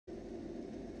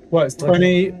Well, it's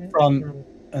 20 front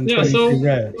and 22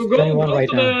 rear. So go right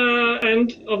to the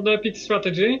end of the peak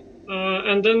strategy,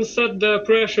 and then set the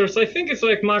pressures. I think it's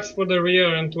like max for the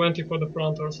rear and 20 for the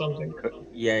front or something.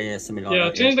 Yeah, something like that.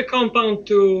 Yeah, change the compound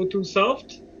to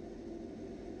soft.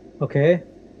 Okay.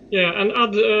 Yeah, and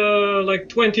add like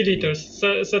 20 liters.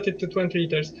 Set it to 20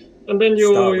 liters, and then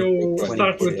you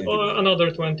start with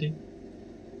another 20.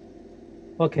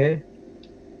 Okay.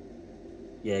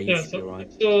 Yeah, you should be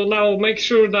right. So now make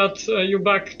sure that you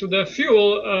back to the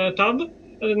fuel tab, and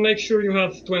then make sure you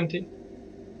have 20.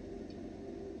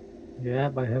 Yeah,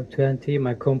 I have 20.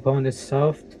 My compound is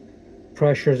soft.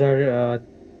 Pressures are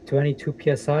 22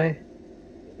 psi.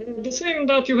 The same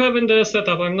that you have in the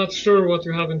setup. I'm not sure what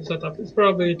you have in setup. It's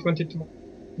probably 22.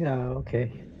 Yeah,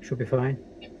 okay. Should be fine.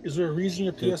 Is there a reason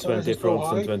your PSI 20 is so fronts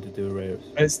high? and 22 rears.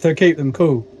 It's to keep them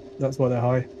cool. That's why they're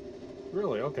high.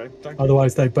 Really? Okay. Thank you.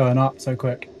 Otherwise, they burn up so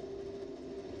quick.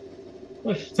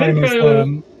 I Same think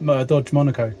as Dodge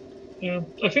Monaco. Yeah,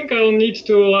 I think I'll need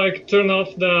to like turn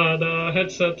off the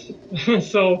headset.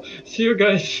 So see you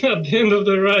guys at the end of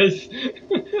the race.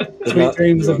 Sweet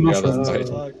dreams of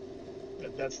muscle.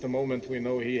 That's the moment we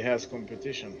know he has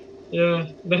competition. Yeah,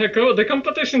 the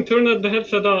competition turned the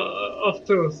headset off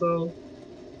too. So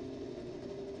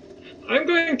I'm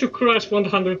going to crash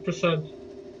 100%.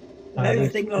 I don't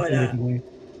think like that.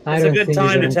 It's a good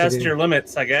time to test your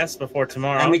limits, I guess, before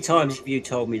tomorrow. How many times have you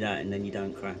told me that and then you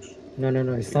don't crash? No,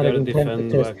 it's not a good time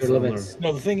to test your limits.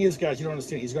 No, the thing is, guys, you don't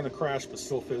understand. He's going to crash, but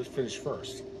still finish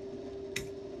first.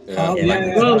 No,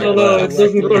 it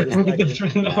doesn't work like this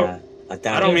right now. I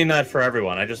don't mean that for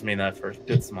everyone. I just mean that for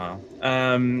Good Smile.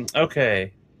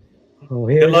 Okay. Oh,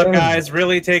 good luck, guys.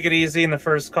 Really take it easy in the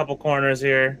first couple corners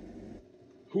here.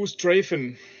 Who's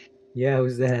strafing? Yeah,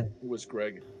 who's that? Who was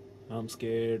Greg? I'm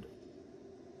scared.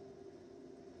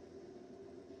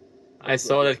 I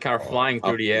saw that car flying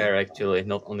through the air, actually,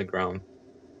 not on the ground.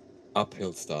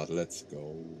 Uphill start, let's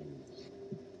go.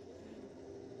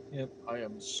 Yep. I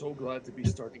am so glad to be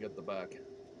starting at the back.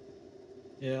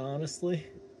 Yeah, honestly.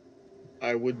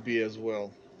 I would be as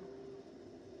well.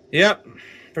 Yep.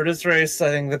 For this race, I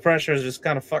think the pressure is just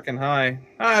kind of fucking high.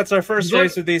 It's our first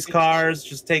race with these cars.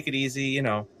 Just take it easy, you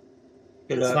know.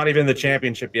 It's not even the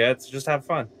championship yet, so just have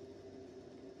fun.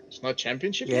 It's not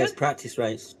championship yet? Yeah, it's practice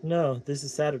race. No, this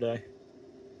is Saturday.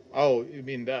 Oh, you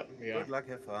mean that? Yeah. Good luck,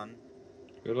 have fun.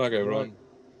 Good luck, everyone.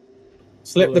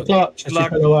 Slip the clutch as you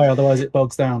pull away, otherwise it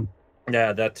bogs down.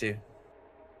 Yeah, that too.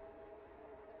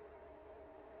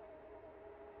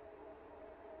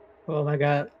 Oh my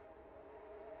god.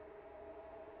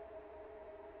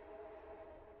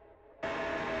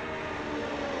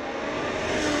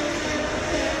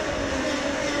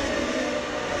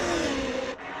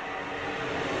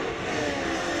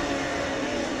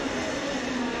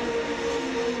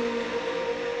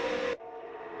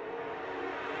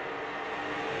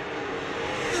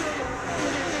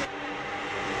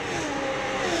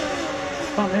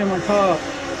 Can't hear my car.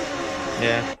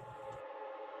 Yeah.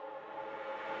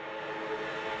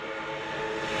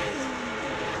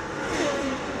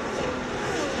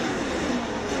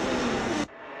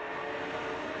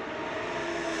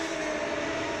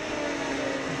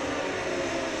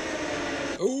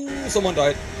 Oh, someone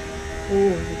died.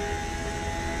 Oh.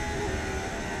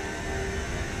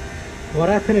 What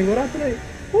happening?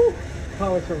 Oh,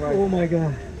 power survived. Oh my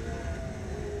god.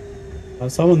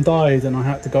 Someone died and I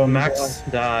had to go and Max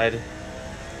died.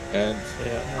 And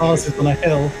Cars is on a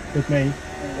hill with me.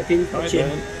 I didn't touch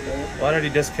him. Why did he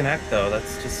disconnect though?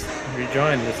 That's just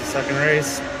rejoin. It's the second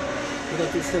race. I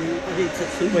didn't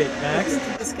touch him. Wait, Max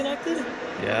disconnected?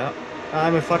 Yeah.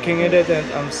 I'm a fucking idiot and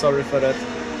I'm sorry for that.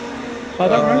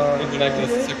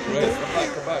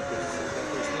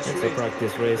 It's a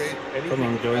practice race. Come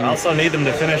on, join I also need them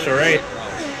to finish a race.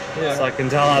 Yeah. So I can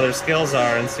tell how their skills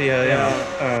are and see how, you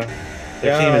know,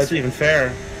 their team is even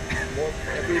fair.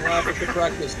 Every lap is a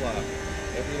practice lap.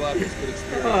 Every lap is good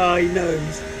experience. Oh, he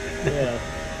knows.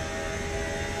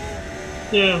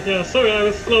 Yeah. Yeah. Sorry, I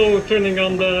was slow turning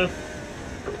on the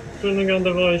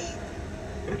voice.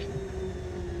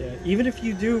 Yeah. Even if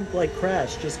you do like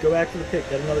crash, just go back to the pit,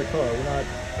 get another car. We're not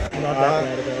that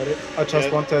mad about it. I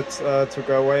just wanted to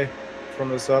go away from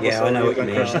the server. Yeah, so I know what you then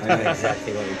mean. crash. I know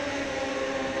exactly what you mean.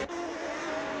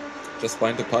 Just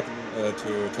find the button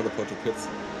to teleport to pits.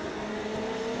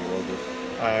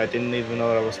 I didn't even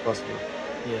know that was possible.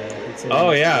 Yeah.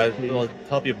 Oh yeah, we'll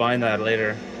help you bind that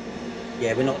later.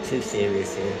 Yeah, we're not too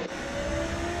serious here.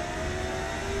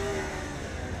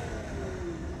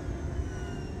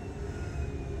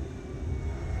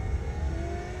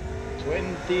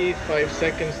 "25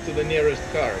 seconds to the nearest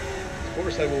car. Of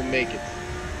course I will make it."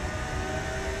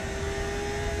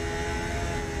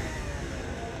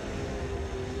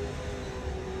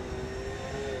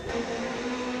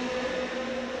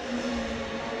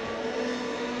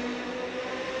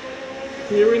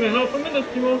 See you in a half a minute,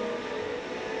 Timo.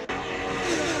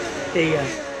 See ya.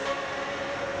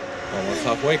 Almost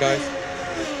halfway, guys.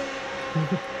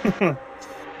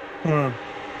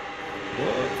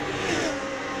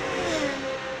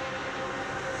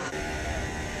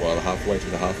 Well, halfway to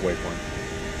the halfway point.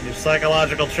 Your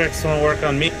psychological tricks won't work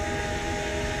on me.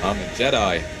 I'm a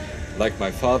Jedi, like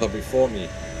my father before me.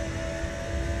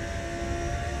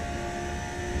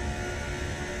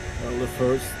 Well, the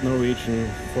first Norwegian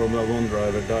Formula 1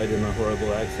 driver died in a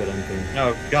horrible accident.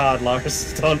 Oh God,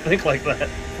 Lars, don't think like that.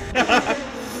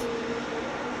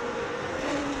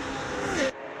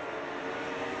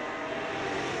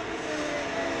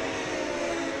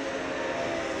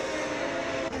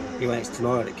 You it's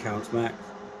tomorrow that counts, Max.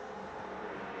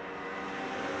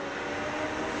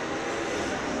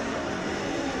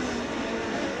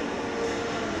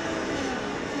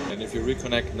 And if you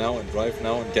reconnect now and drive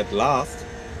now and get last,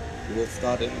 you will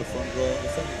start in the front row in the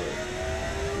front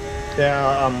row.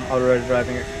 Yeah, I'm already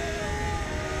driving it.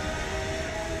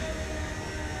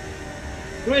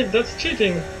 Wait, that's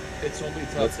cheating. It's only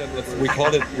we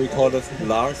call it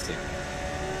Larsing,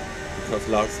 because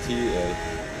Lars T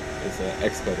is an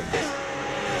expert in this.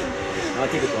 I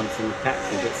did it once in the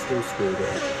taxi, but still screwed it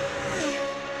up.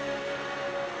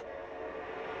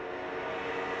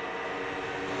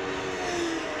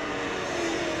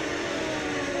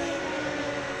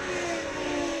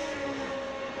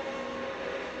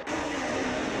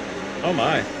 Oh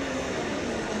my.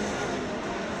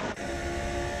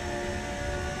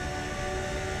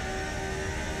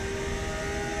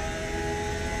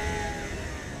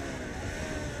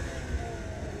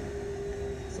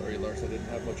 Sorry, Lars, I didn't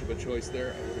have much of a choice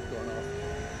there. I would have gone off.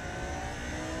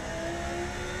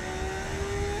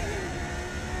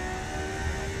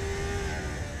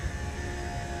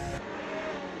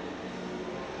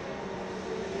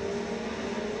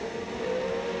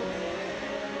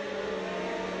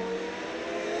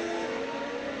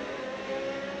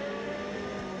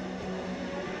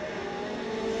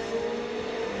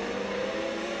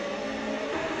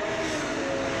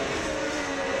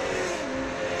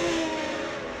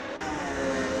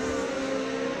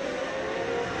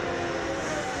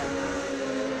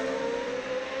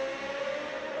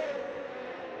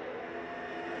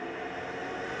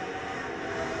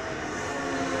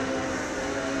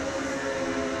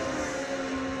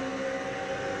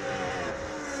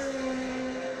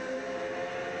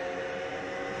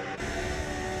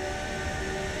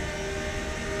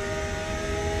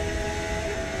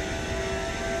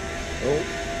 Oh,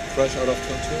 crash out of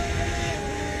turn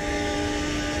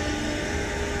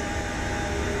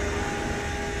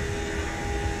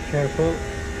 2. Careful.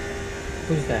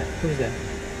 Who's that? Who's that?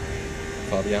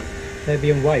 Fabian.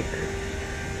 Fabian Wyke.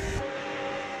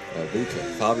 Wilke.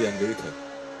 Fabian Wilke.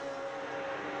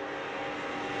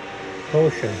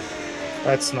 Potion.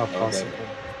 That's not Okay. possible.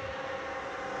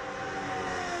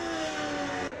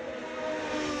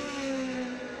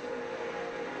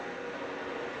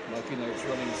 Makina is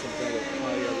running some kind of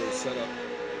high-level setup.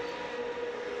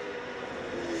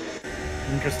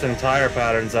 Interesting tire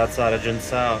patterns outside of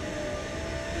Jinsao.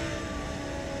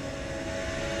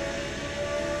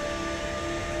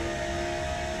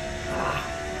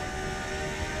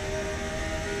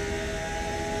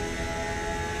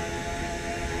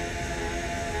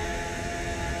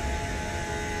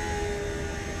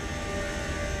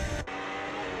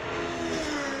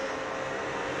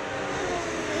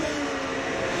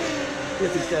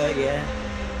 Little dirt, yeah.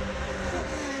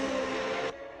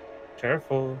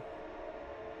 Careful.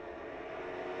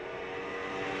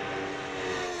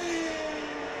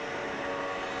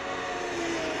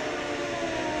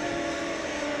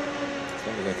 As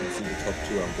long as I can see the top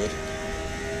two, I'm good.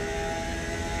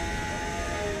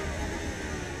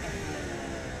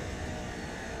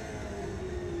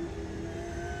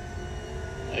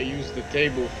 I used the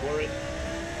table for it.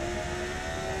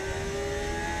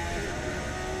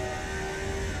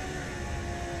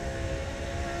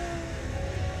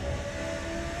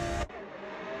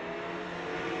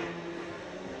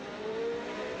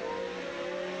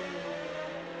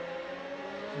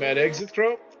 Bad exit,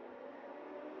 Crow?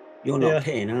 You're not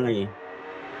pitting, are you?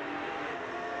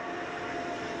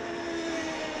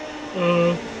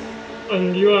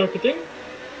 And you are pitting?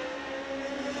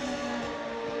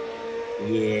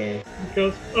 Yeah.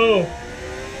 Because no,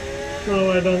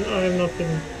 I'm not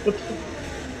pitting. But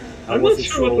I I'm not wasn't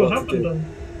sure what will to happen do. then.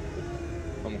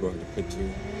 I'm going to pit too.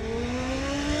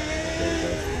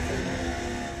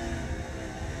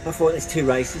 I thought there's 2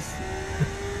 races.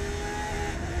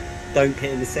 Don't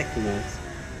pit in the second race.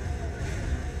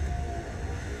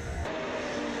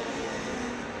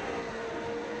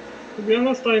 To be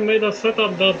honest, I made a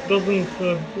setup that doesn't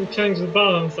change the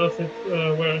balance as it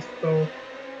wears, so...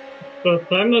 But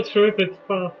I'm not sure if it's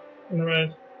fast in a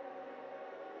race.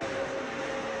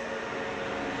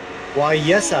 Why,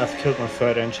 yes, I've killed my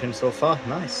third engine so far.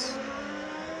 Nice.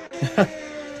 Bad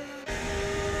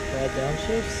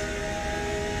downshifts?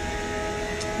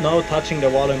 No, touching the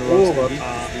wall in the wrong spot.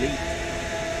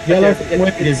 Yellow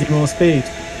wind gives you more speed.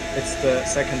 It's the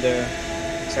second time.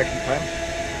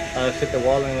 I've hit the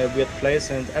wall in a weird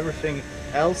place and everything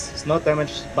else is not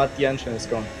damaged, but the engine is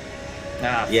gone.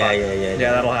 Ah, Yeah, fuck. yeah.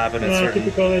 That'll happen at certain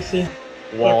Typical, I see.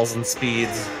 walls and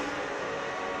speeds.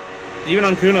 Even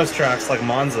on Kuno's tracks like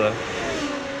Monza.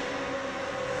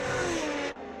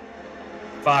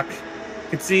 Fuck.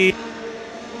 Could see.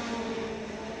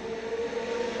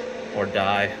 Or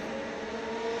die.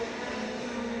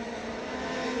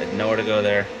 Had nowhere to go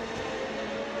there.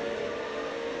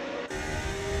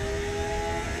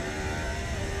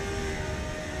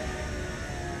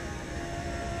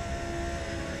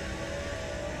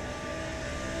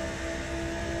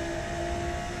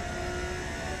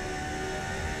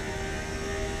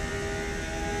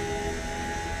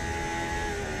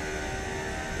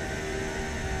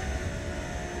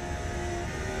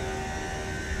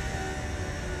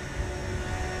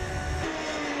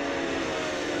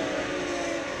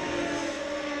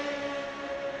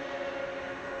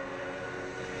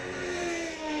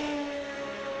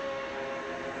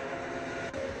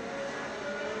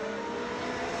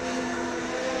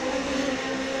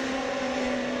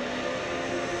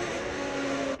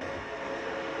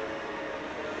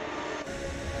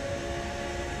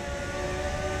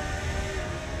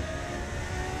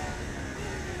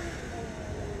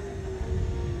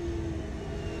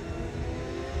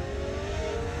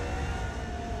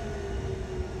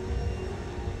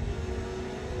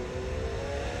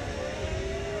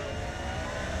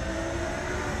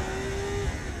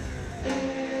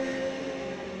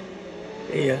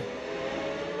 Yeah.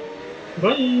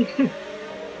 Bye!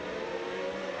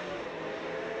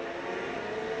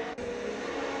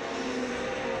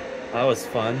 That was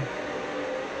fun.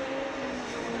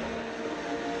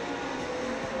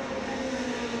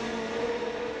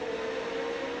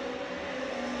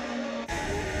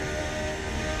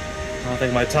 I don't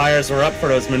think my tires were up for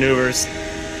those maneuvers.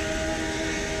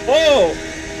 Whoa!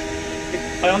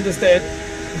 I understand.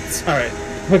 Sorry.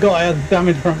 Forgot I had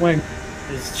damaged front wing.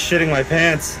 Just shitting my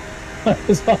pants.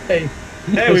 Sorry.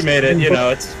 Hey, we made it. You know,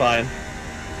 it's fine.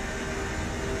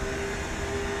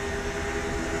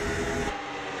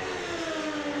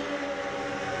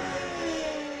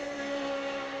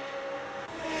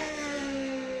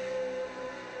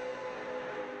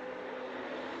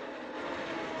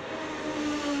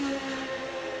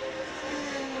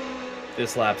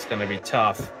 This lap's gonna be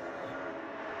tough.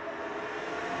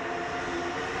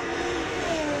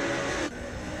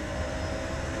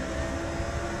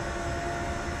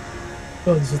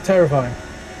 Oh, this is terrifying.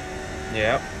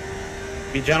 Yep.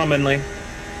 Be gentlemanly.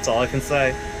 That's all I can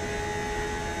say.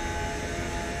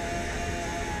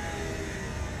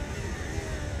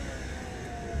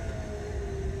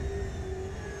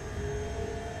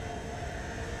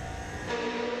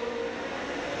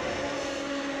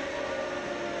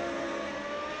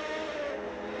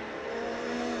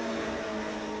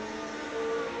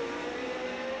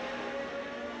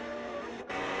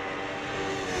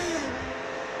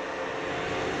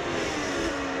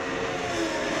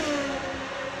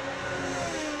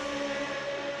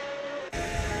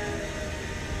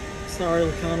 Sorry,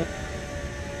 Lacana.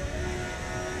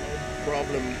 No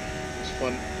problem. It's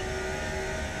fun.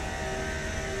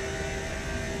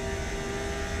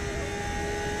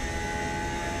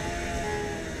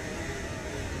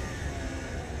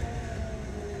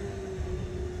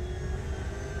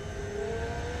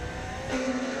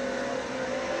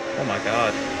 Oh my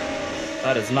god.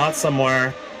 That is not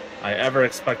somewhere I ever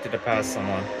expected to pass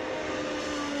someone.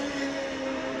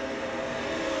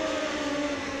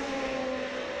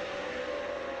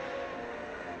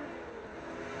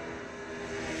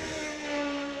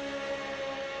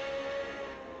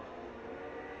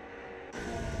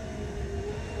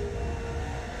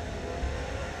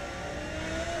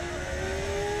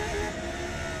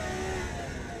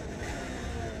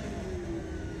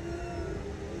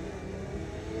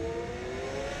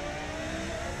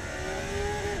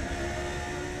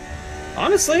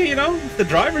 Honestly, you know, if the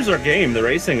drivers are game, the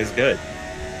racing is good.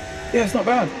 Yeah, it's not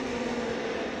bad.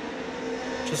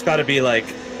 Just got to be like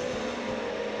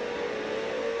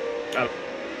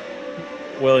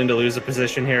willing to lose a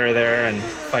position here or there and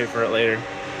fight for it later.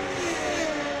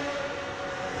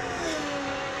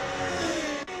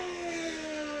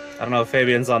 I don't know if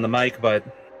Fabian's on the mic, but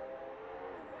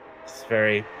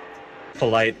very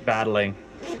polite battling.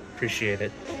 Appreciate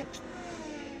it.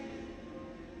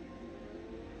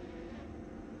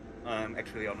 I'm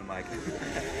actually on the mic.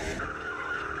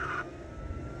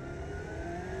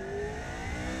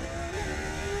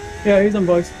 Yeah, he's on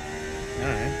voice. All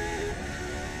right.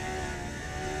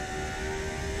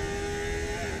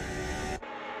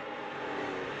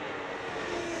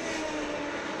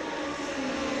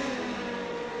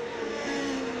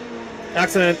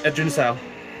 Accident at Junsao.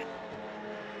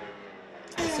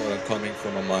 I saw that coming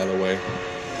from a mile away.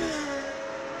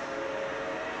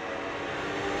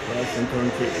 That's in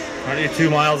turn 2. Aren't you 2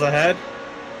 miles ahead?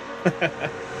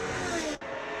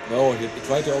 No, he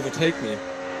tried to overtake me,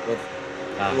 but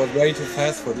he was way too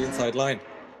fast for the inside line.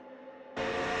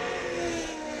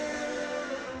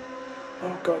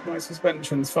 Oh god, my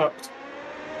suspension's fucked.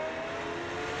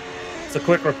 It's a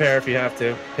quick repair if you have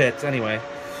to. Pit, anyway.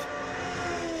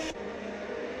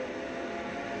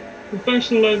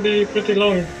 Suspension might be pretty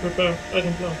long repair, I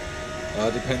don't know.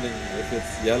 Depending if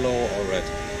it's yellow or red.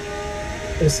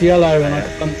 It's yellow and I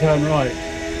can't turn right.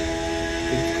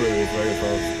 This crew is very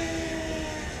fast.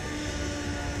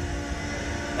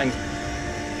 Thanks.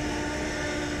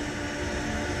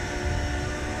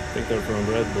 I think they're from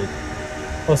Red Bull.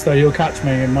 Also, you'll catch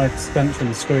me and my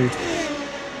suspension's screwed.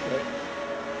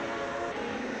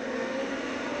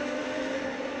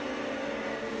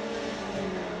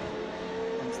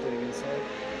 I'm staying inside.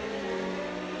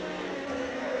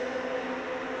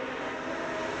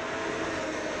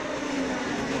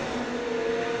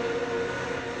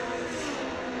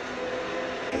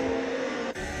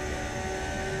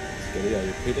 Scary, are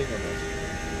you pitting or not?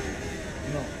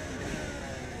 No.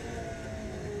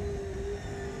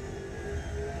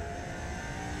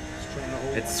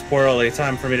 It's squirrely.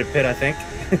 Time for me to pit, I think.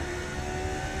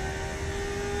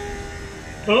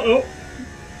 Uh-oh.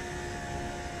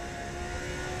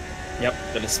 Yep,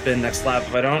 gonna spin next lap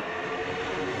if I don't.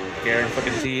 Garen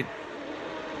fucking teed.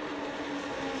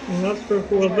 I'm not sure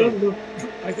who was that, but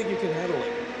I think you can handle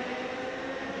it.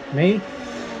 Me?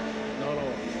 No,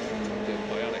 the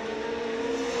bionic.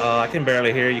 I can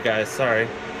barely hear you guys, sorry.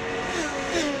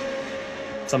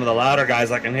 Some of the louder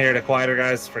guys I can hear, the quieter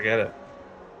guys, forget it.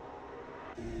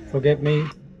 Forget me.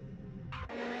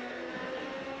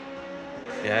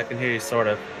 Yeah, I can hear you sort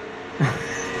of.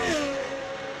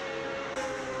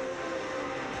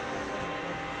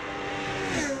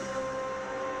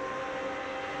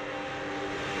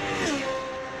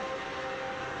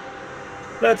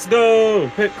 Let's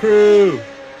go, pit crew!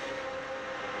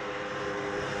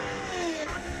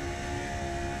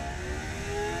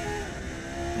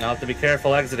 Now have to be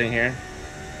careful exiting here.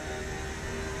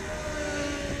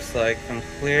 Looks like I'm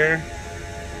clear.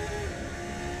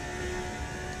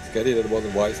 Scary, that was a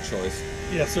wise choice.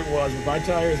 Yes, it was. With my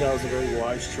tires, that was a very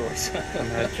wise choice.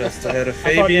 I'm just ahead of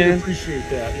I thought you'd Fabian. appreciate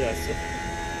that, yes.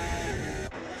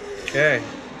 Okay.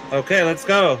 Okay, let's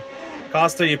go.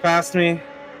 Costa, you passed me.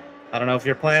 I don't know if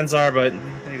your plans are, but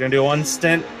you're gonna do one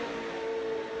stint.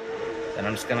 Then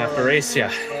I'm just gonna have to race you.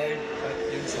 Right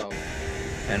at Junsao.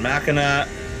 And Machina,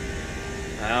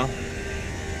 well,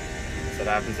 that's what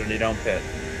happens when you don't pit.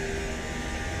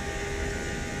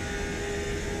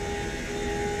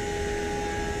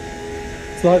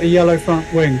 It's like the yellow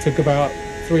front wing took about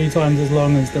 3 times as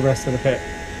long as the rest of the pit.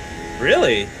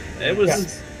 Really? It was.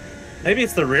 Yes. Maybe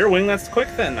it's the rear wing that's quick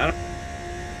then. I don't,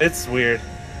 it's weird.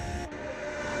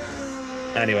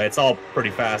 Anyway, it's all pretty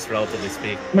fast, relatively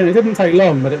speaking. I mean, it didn't take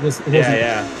long, but it wasn't.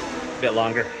 Yeah, a bit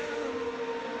longer.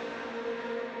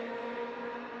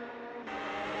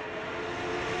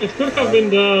 it could have been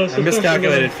the I suspension.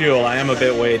 miscalculated fuel. I am a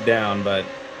bit weighed down, but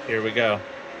here we go.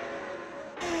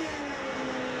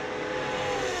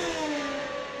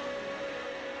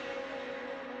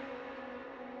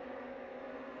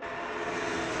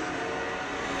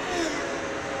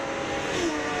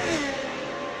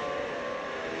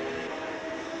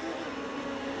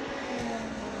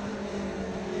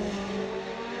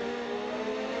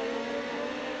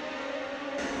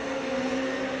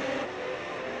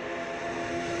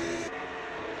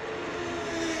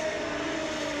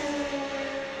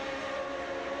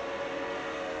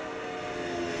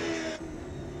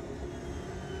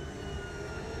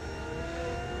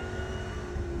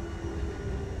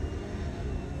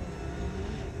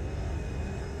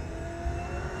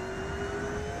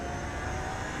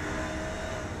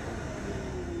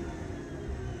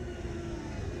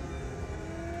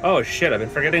 Oh shit, I've been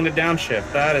forgetting to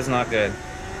downshift. That is not good.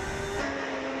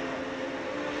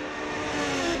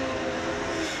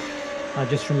 I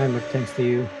just remembered thanks to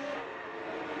you.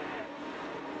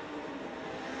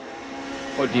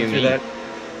 What do you See mean?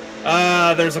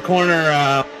 that? There's a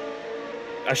corner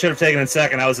I should have taken it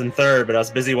second. I was in third, but I was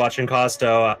busy watching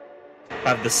Costo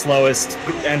have the slowest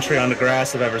entry on the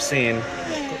grass I've ever seen.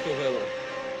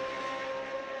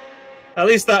 At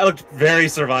least that looked very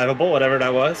survivable, whatever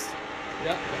that was.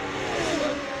 Yeah.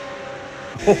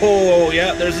 Oh,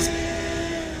 yeah, there's this...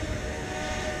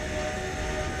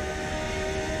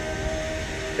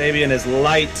 Fabian is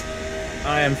light.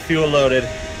 I am fuel loaded.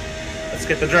 Let's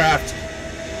get the draft.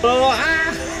 Oh,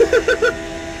 ah!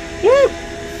 Woo!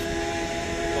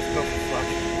 It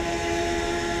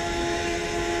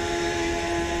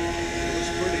was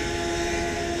pretty.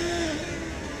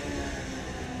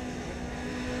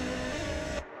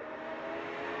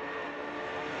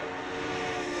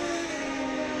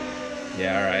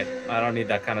 Yeah, all right. I don't need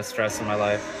that kind of stress in my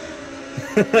life.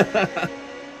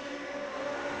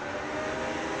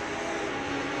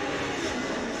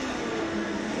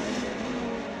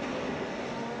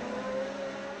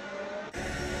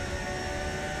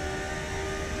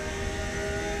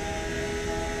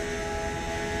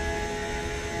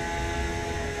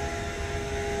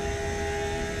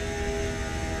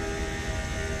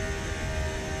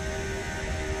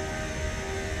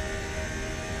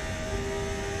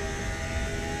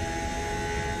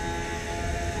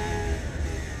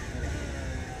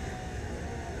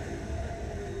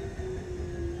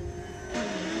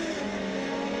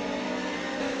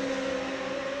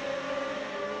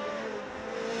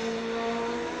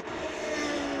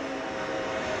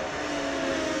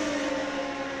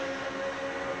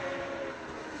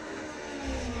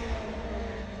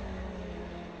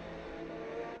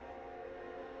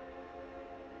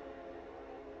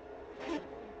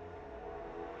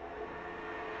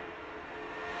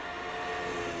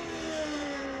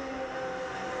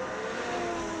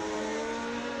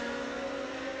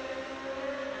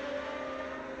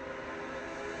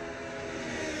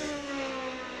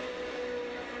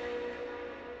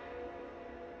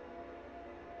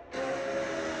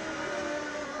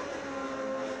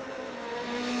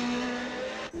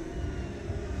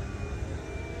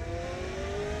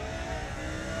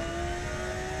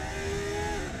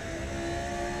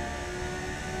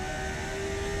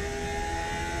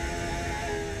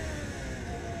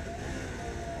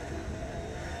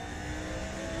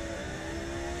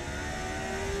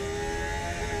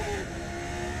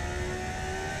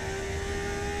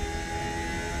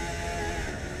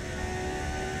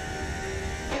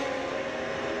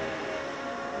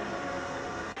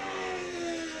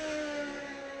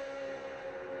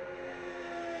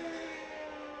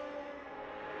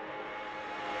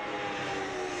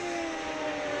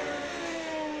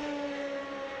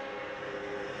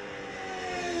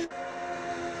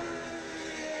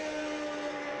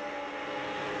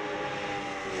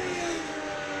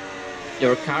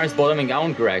 Your car is bottoming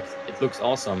out, Greg. It looks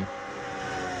awesome.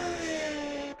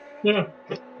 Yeah.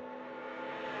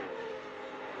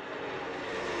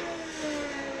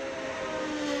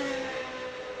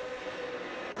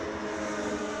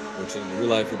 Which in real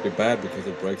life would be bad because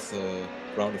it breaks the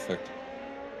ground effect.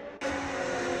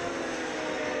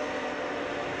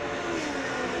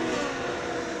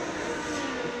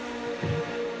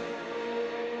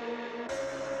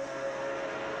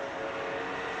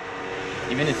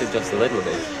 Even if it's just a little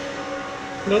bit.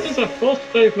 That is a false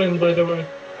statement, by the way.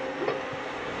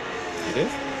 It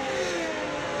is?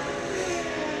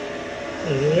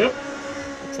 Yep. I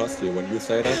trust you when you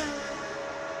say that.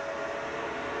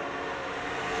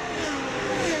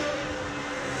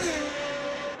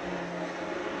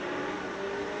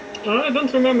 I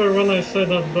don't remember when I said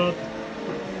that, but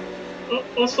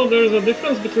also there's a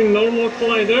difference between normal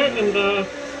collider and the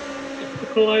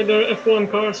collider F1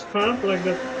 car's path, like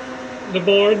the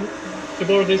board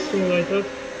is simulated.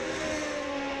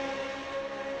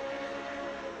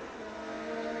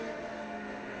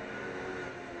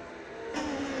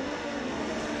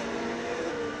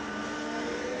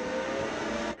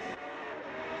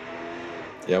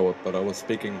 Yeah, well, but I was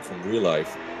speaking from real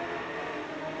life.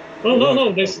 Oh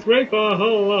no, they scrape a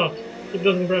whole lot. It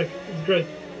doesn't break. It's great.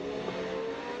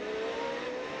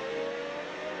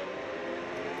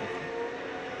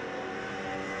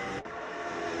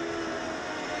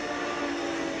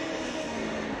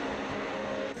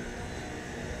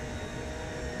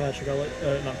 Patrick, I'll let,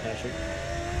 not Patrick.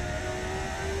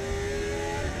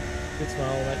 Good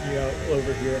smile, I'll let you out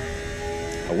over here.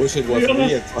 I wish it was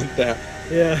me in front there.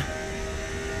 Yeah.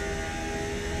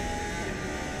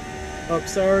 Oh,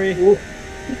 sorry. I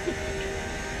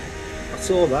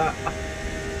saw that. I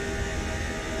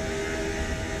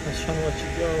was trying to let you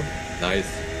go. Nice.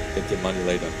 Get your money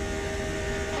later.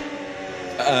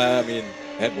 I mean,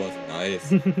 that was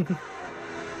nice.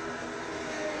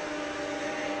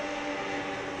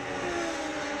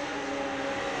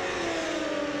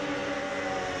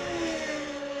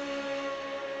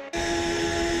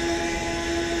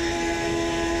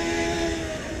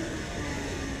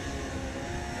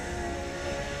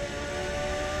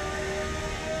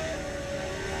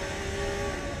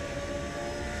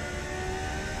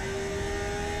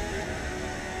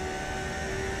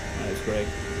 Greg.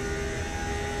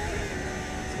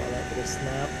 Saw that little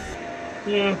snap.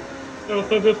 Yeah, I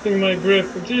was adjusting my grip.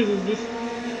 Jesus,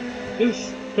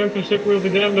 this championship will be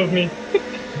the end of me.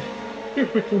 Too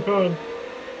freaking hard.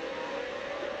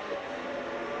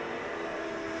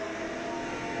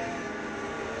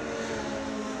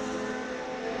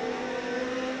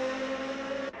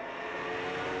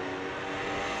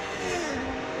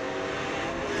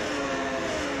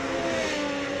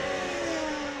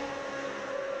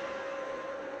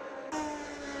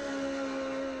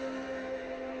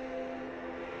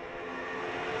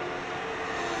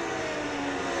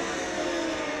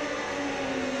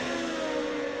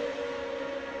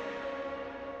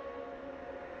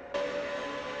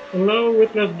 And now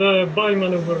witness the buy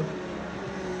maneuver.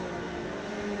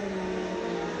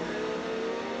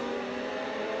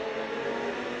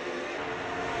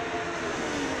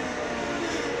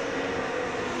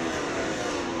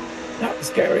 That was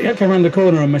scary. I came around the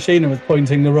corner and Machina was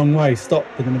pointing the wrong way, stopped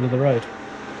in the middle of the road.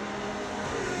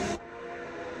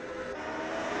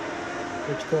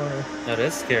 Which corner? That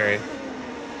is scary.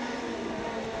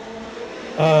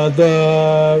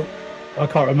 I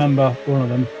can't remember one of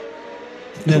them.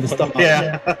 Near the start.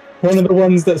 Yeah. One of the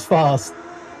ones that's fast.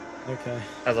 Okay.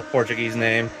 Has a Portuguese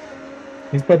name.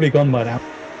 He's probably gone by now.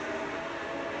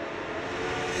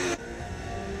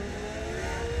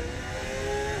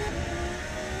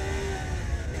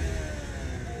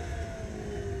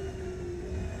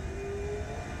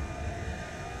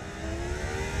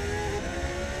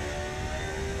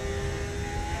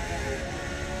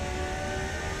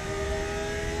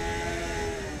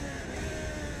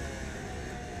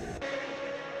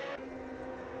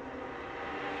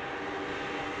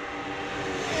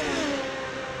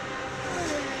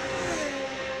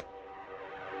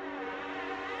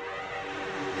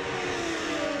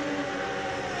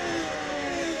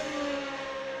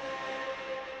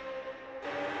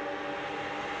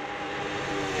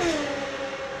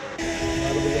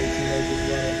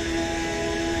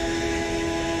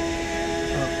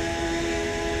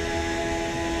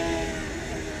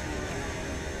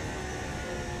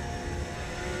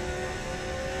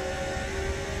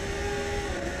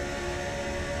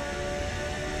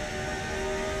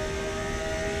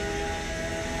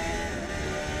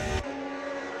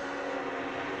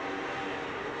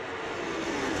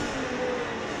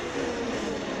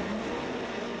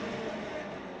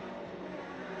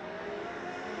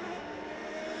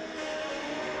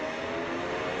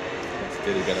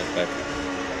 Did he get us back?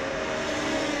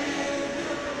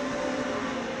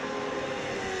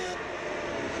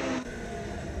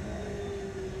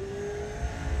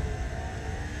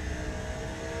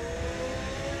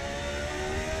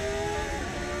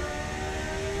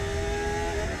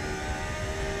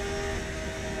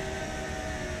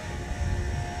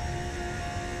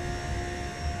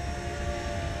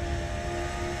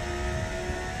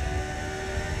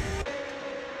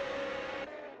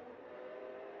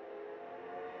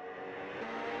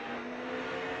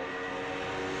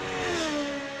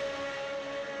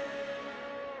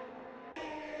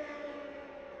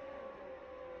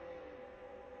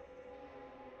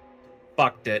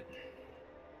 Fucked it.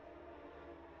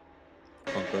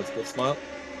 Congrats, good smile.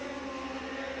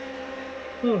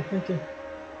 Oh, thank you.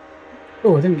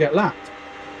 Oh, I didn't get lapped.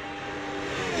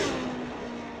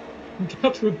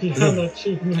 That would be an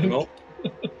achievement. Came out.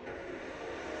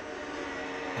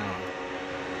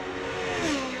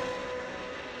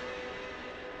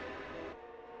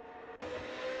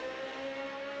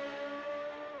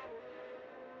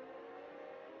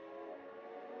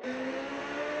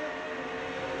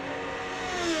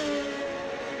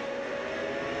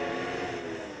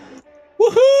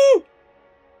 Woohoo!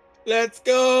 Let's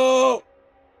go!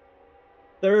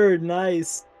 Third,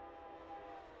 nice.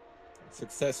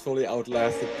 Successfully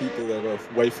outlasted people that were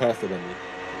way faster than me.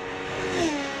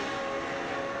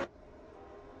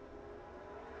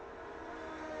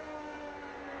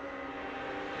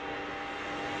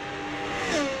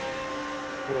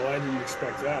 Well, I didn't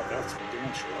expect that. That's for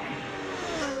damn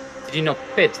sure. Did you not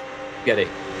pit, Getty?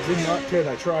 Did not pit.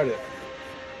 I tried it.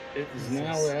 It is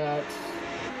now at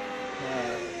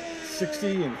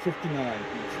 60 and 59 in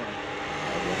front.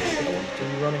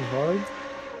 Are you running hard?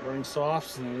 Running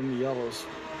softs and in the yellows.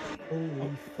 Holy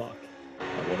fuck.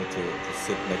 I wanted to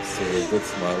sit next to a good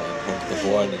smile and honk the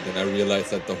horn, and then I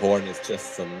realized that the horn is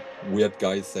just some weird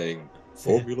guy saying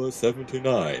Formula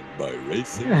 79 by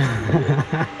Racing.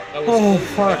 Oh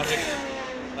fuck!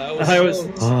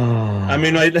 I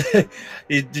mean,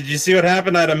 did you see what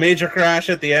happened? I had a major crash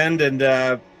at the end,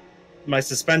 and my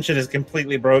suspension is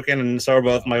completely broken, and so are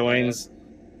both my wings.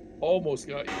 Almost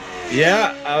got you.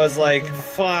 Yeah, I was like,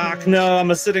 fuck, no, I'm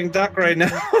a sitting duck right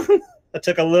now. I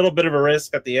took a little bit of a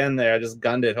risk at the end there. I just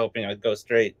gunned it, hoping I'd go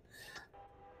straight.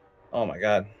 Oh my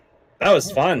god, that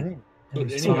was fun.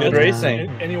 Some good racing.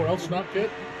 Anyone else not pit?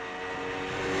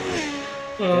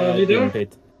 Leader?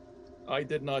 I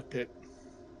did not pit.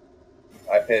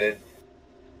 I pitted.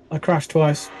 I crashed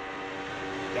twice.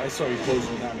 I saw you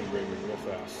closing down me real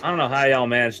fast. I don't know how y'all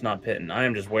managed not pitting. I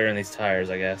am just wearing these tires,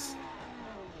 I guess.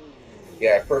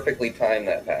 Yeah, I perfectly timed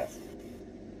that pass.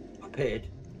 I pitted.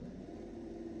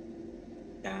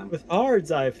 Damn. With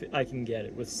hards, I can get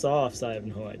it. With softs, I have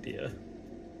no idea.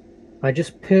 I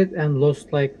just pit and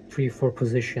lost like 3-4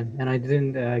 position, and I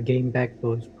didn't gain back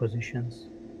those positions.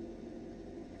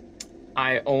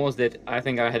 I almost did. I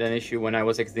think I had an issue when I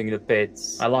was exiting the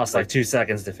pits. I lost like 2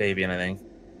 seconds to Fabian, I think.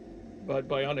 But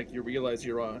Bionic, you realize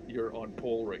you're on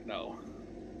pole right now.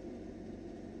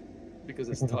 Because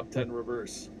it's top 10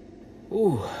 reverse.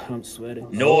 Ooh, I'm sweating.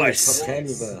 Nice. Top 10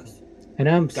 reverse. And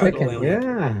I'm second. well.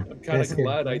 Yeah. I'm kind of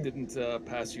glad I didn't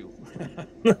pass you.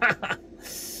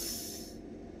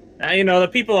 Now, you know, the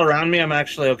people around me I'm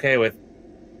actually okay with.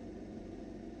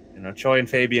 You know, Choi and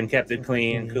Fabian kept it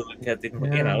clean. Kulik kept it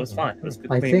clean. You know, it was fine. It was good,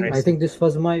 clean racing. I think this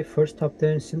was my first top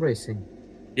 10 sim racing.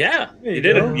 Yeah, you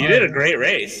did a great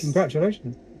race.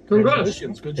 Congratulations. Congrats.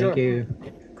 Good Thank job. you.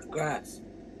 Congrats.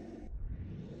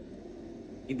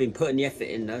 You've been putting the effort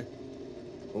in though,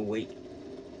 all week.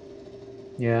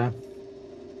 Yeah.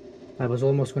 I was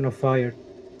almost gonna fire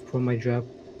from my job.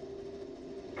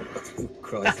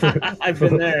 Christ. I've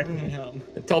been there.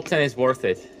 The top 10 is worth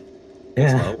it.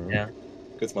 Yeah. Yeah.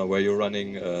 Good smile. Were you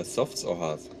running softs or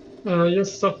hards?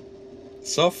 Yes, soft.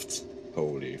 Softs?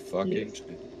 Holy fucking Yes.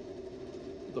 shit.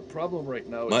 The problem right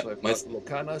now is I've got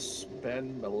Locanas,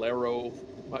 Ben, Malero,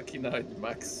 Makina, and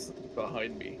Max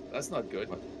behind me. That's not good.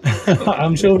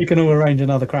 I'm sure we can all arrange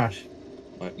another crash.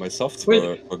 My softs Wait,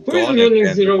 were who is gone running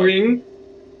again. zero wing?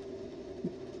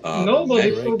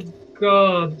 Nobody. Greg. Oh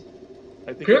god.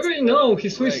 I think Gregory, no, he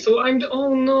switched. So I'm the.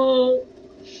 Oh no.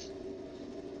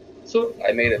 So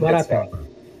I made a What pit stop. happened?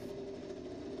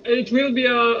 it will be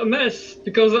a mess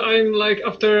because I'm like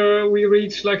after we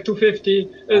reach like 250.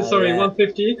 Sorry, yeah.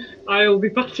 150. I'll be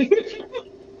passing.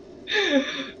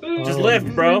 Just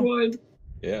lift, bro.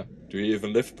 Yeah. Do you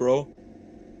even lift, bro?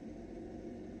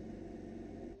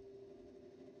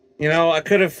 You know, I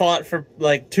could have fought for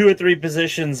like 2 or 3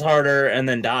 positions harder and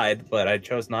then died, but I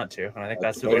chose not to. And I think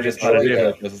that's what we just got to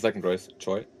do. There's a second race.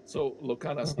 Choi. So,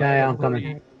 Locanas, Yeah, I'm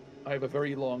coming. I have a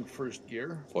very long first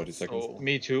gear. 40 seconds. So,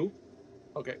 Me too.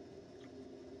 okay.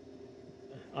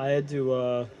 I had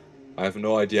to I have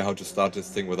no idea how to start this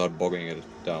thing without bogging it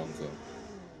down, so.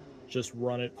 just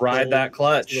run it. Ride full that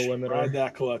clutch. to the limiter. Ride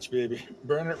that clutch, baby.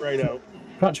 Burn it right out.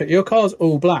 Patrick, your car's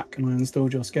all black and I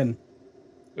installed your skin.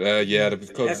 Yeah, because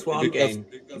That's what I'm getting.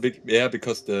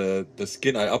 because the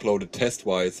skin I uploaded test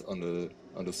wise on the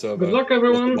server. Good luck, was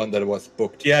everyone. the one that was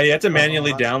booked. Yeah, you have to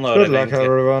manually download Good it. luck,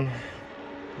 everyone.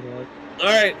 You know, like, All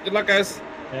right, good luck, guys.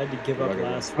 I had to give up Right,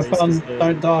 last Have race. fun, 'cause the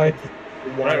don't die.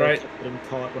 wire Right. kept getting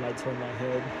caught when I turned my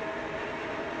head.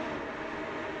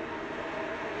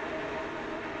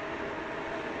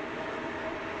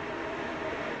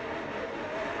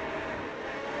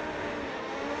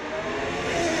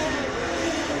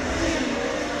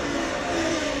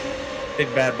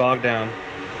 Big bad bog down.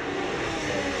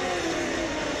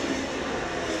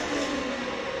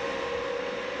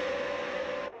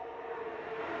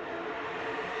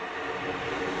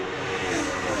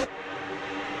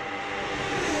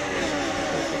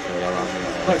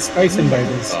 Like Space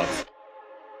Invaders.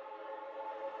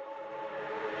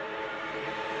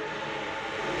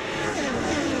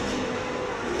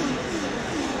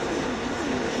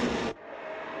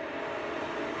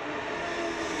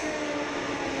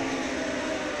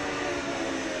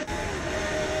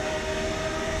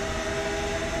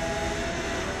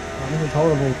 Oh, this is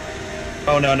horrible.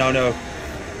 Oh, no, no, no.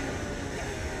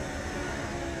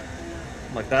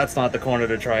 I'm like, that's not the corner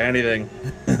to try anything.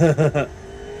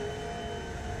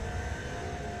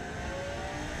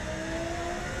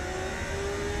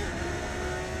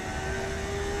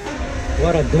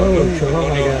 What a doge! Oh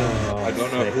my god! I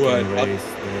don't know who I Second got, race,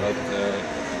 but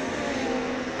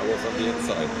I was on the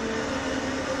inside.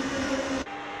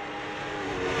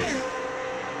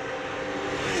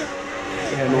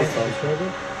 Yeah, nice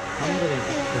server. I'm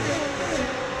gonna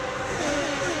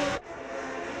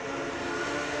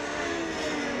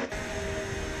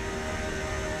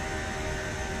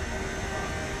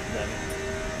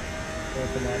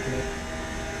Open that minute.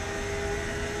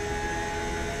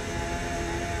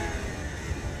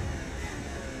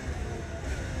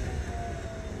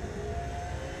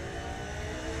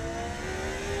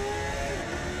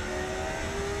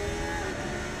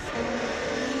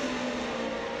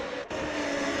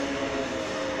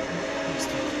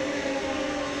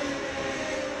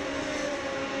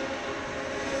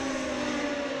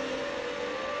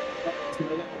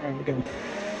 Around again.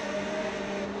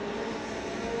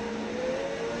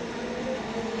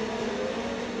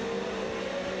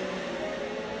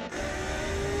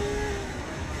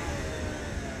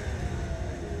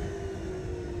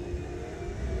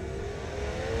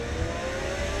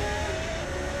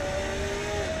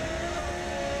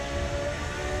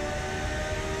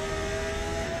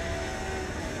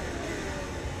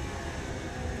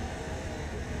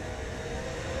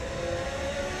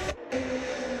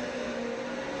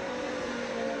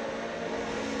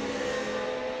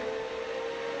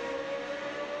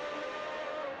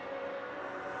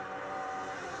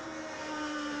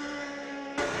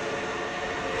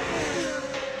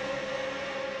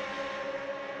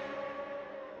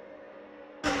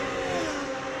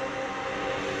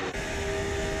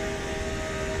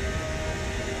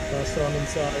 Last time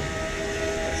inside.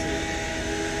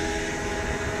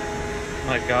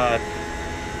 My God.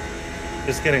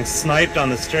 Just getting sniped on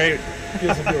the straight.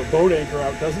 Feels like you're a boat anchor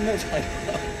out, doesn't it?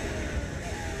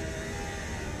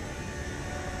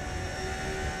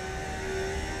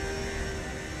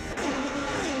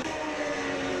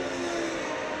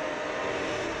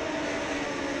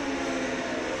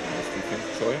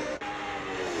 Joy?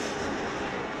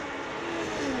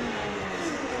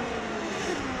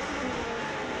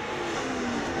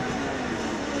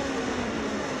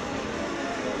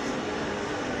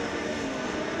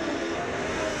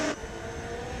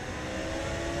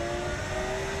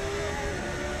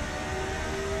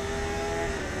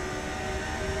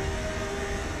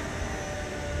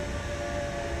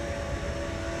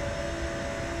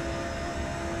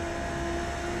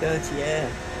 Dirty air.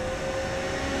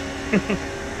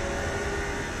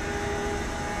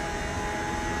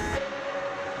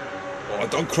 Oh,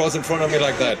 don't cross in front of me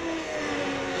like that.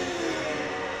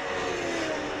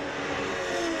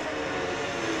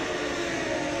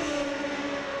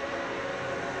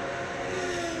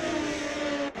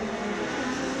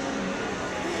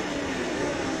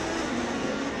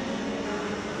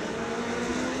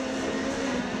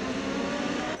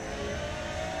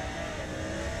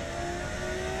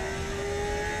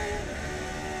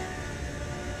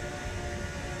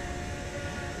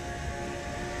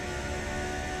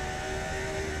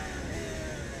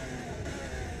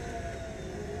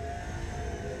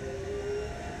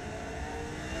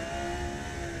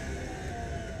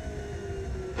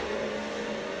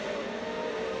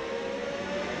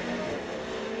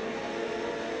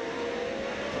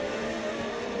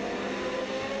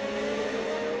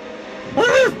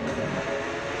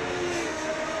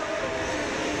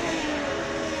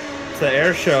 It's the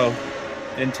air show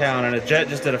in town, and a jet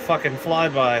just did a fucking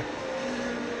flyby.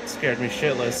 Scared me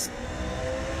shitless.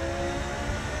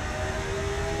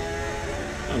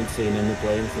 I haven't seen any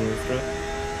planes in this trip.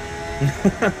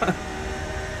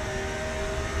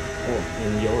 Oh,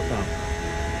 in your town.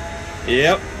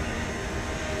 Yep.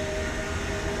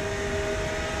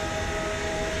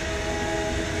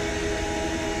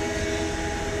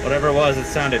 Whatever it was, it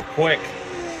sounded quick.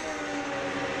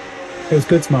 It was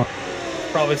good smell.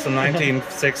 Probably some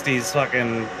 1960s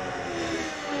fucking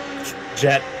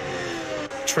jet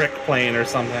trick plane or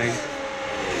something.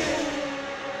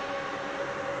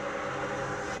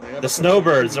 The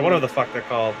snowbirds, or whatever the fuck they're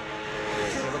called. We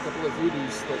have a couple of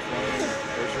voodoos still flying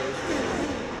air shows.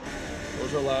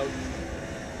 Those are loud.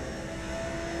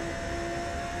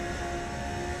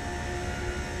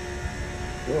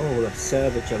 Whoa, that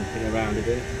server jumping around a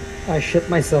bit. I shit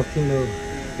myself, Timo.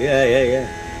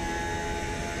 Yeah.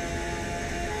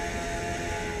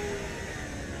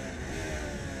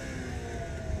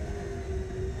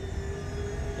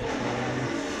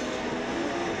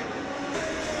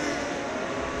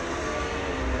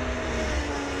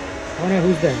 I wonder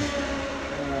who's there.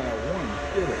 One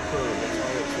bit of curve, that's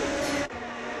all it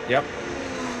takes. Yep.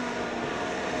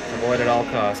 Avoid at all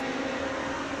costs.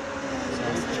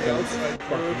 The outside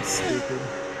curve, stupid.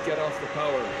 get off the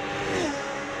power. You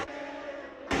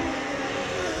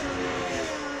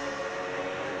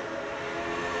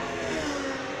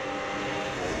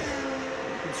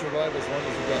can survive as long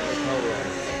as you got no power on.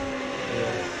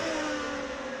 Yeah.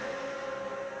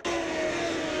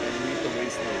 And read the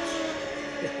waste notes.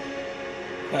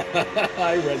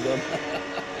 I read them.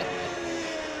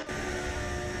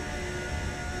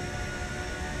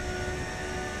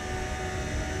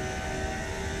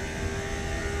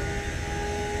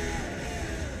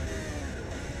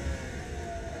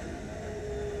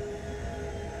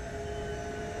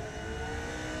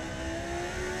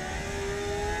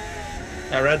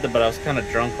 I read them, but I was kind of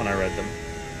drunk when I read them.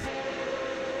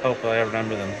 Hope I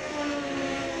remember them.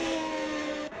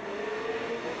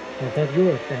 I thought you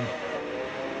were a fan.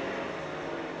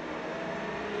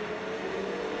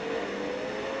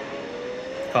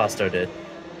 Costo did.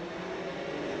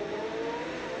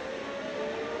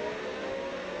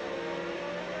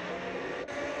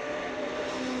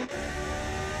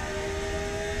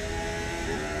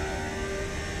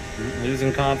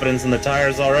 Losing confidence in the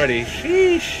tires already.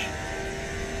 Sheesh.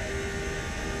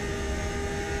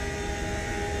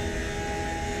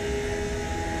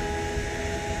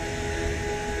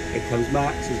 Here comes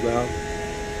Max as well.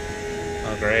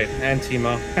 Oh, great. And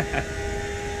Timo.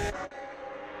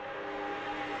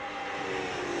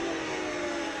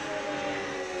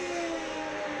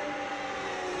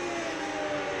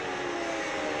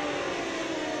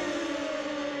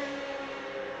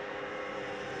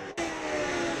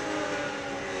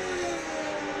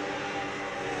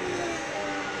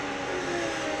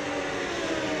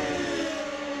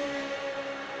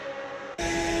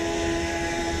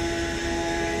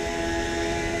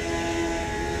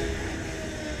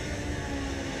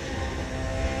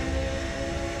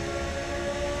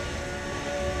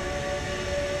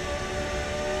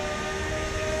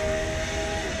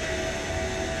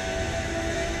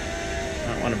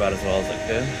 Went about as well as it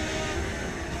could.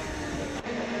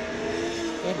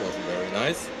 That wasn't very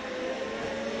nice.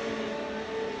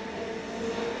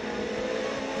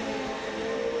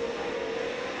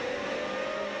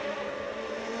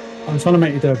 I'm trying to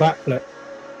make you do a backflip.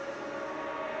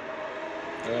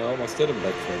 I almost did a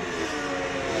backflip.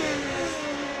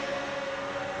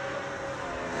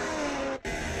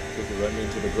 Because it ran me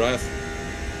into the grass.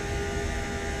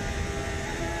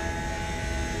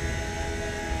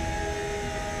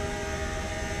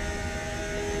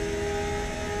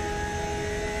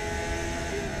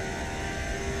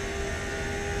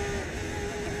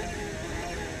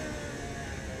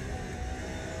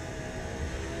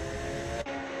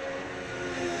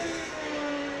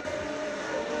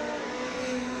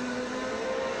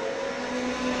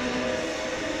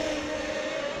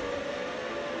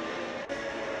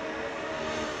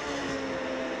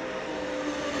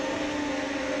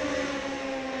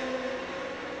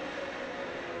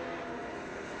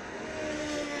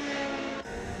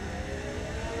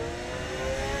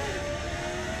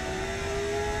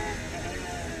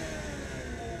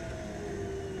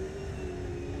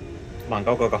 Come on,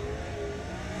 go, go, go.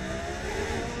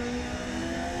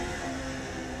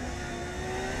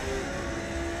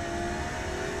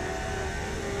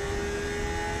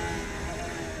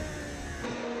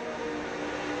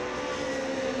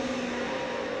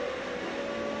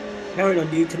 Counting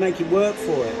on you to make it work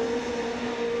for it.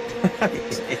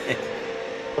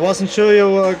 I wasn't sure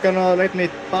you were gonna let me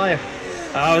by.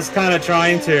 I was kind of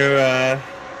trying to,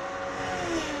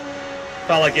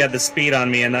 felt like you had the speed on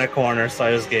me in that corner, so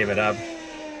I just gave it up.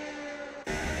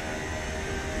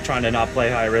 Trying to not play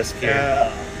high risk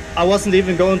here. I wasn't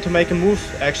even going to make a move,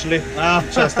 actually.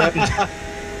 It just happened.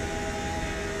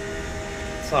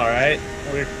 It's alright.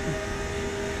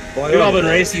 We've all been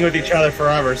racing with each other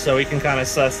forever, so we can kind of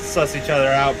suss each other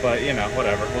out, but, you know,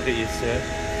 whatever. We'll get used to it.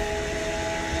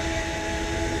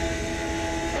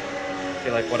 I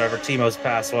feel like whatever Timo's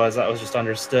pass was, that was just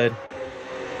understood.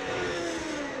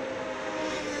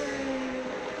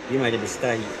 You made a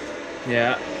mistake.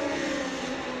 Yeah.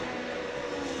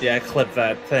 Yeah, I clipped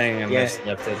that thing and just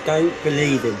left it. Don't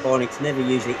believe him. Bonick's never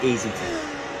usually easy to.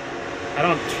 I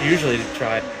don't usually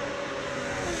try.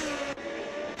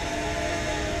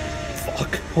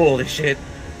 Fuck. Holy shit.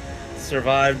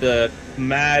 Survived a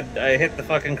mad... I hit the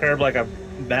fucking curb like a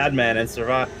madman and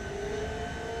survived.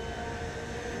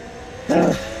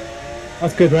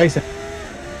 That's good racing.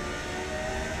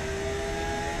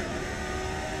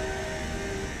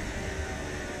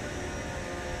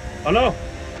 Oh no!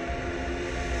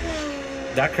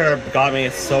 That curb got me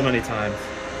so many times.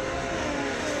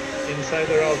 Inside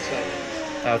or outside?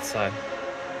 Outside.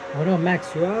 Oh no,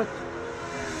 Max, you out?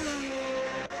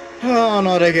 Oh,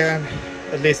 not again.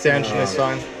 At least the engine is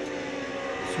fine.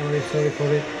 Sorry for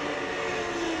it.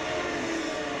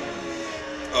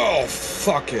 Oh,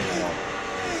 fucking hell.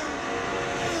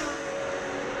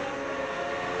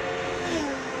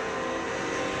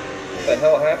 What the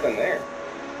hell happened there?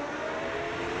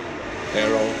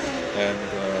 Arrow and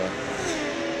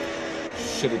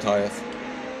shitty tires.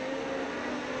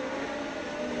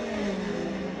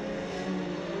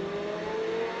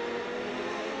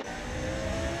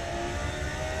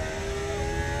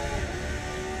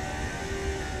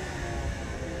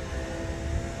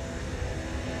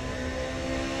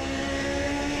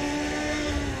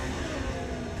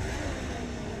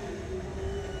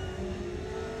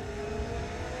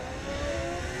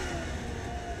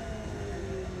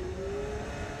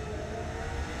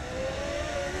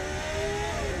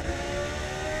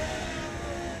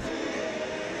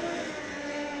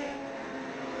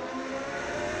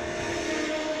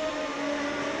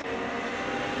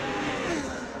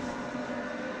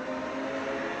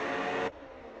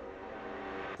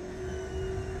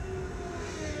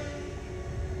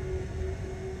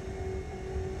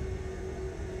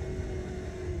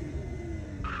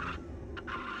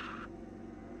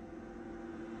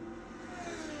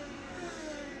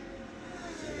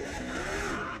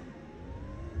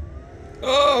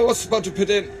 I was about to pit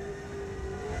in.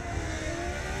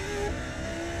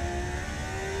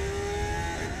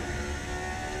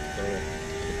 Sorry.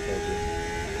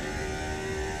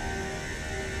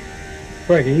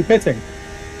 Greg, are you pitting?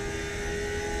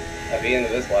 At the end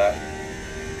of this lap.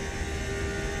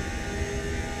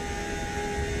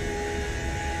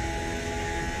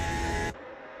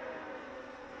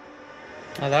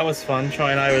 Oh, that was fun.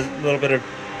 Troy and I was a little bit of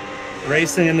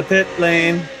racing in the pit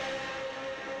lane.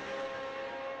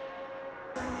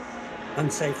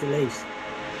 Unsafe release.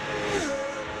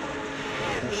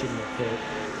 I shouldn't have pit.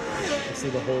 I see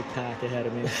the whole pack ahead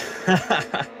of me.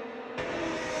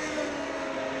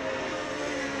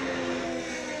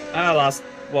 I lost,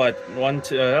 what, 1,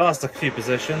 2, I lost a few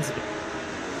positions. I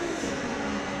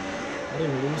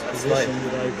didn't lose position,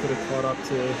 but I could have caught up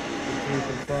to the group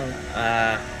in front.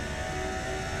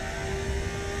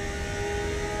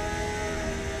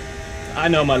 I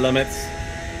know my limits.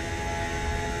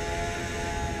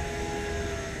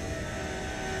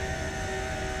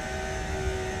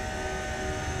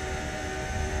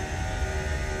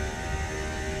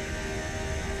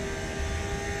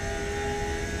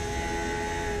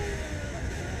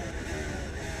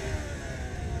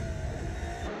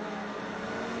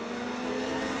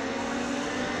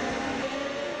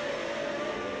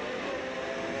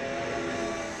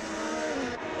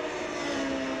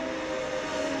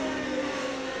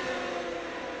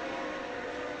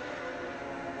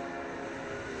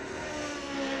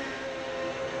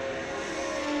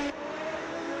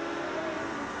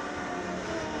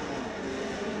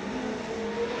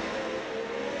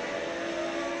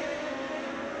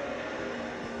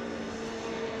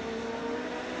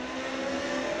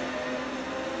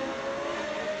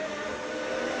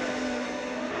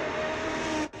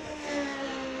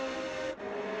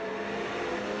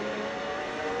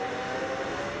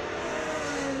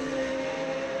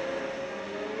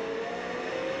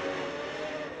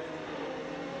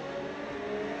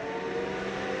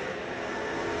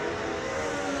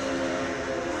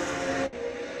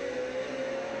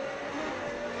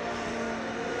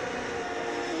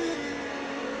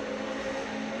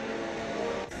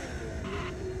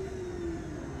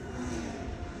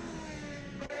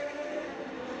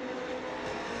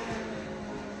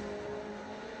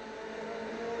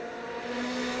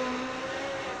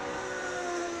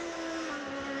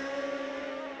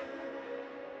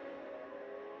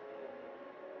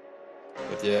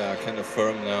 But yeah, I can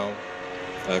confirm now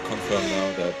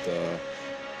that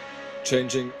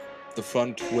changing the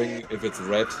front wing if it's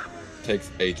red takes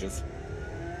ages.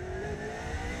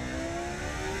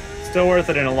 Still worth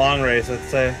it in a long race, I'd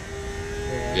say.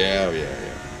 Yeah,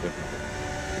 definitely.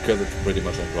 Because it's pretty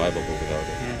much undrivable without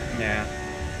it. Yeah.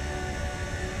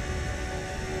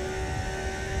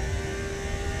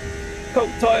 Coat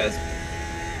tires.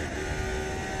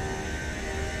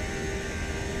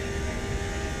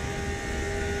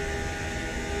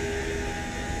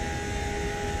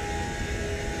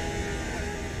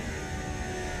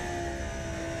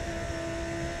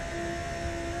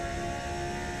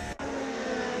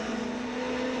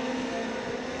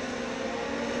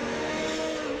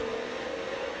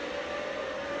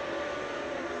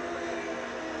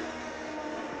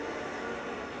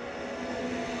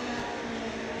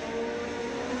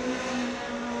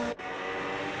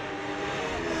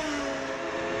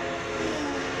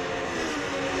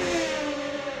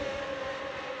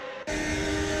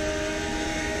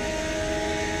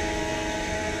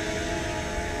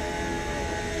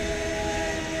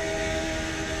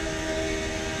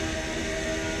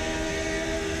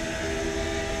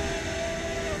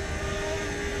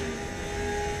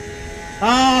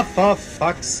 Ah, for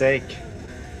fuck's sake.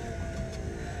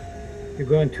 You're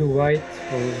going too wide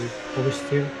or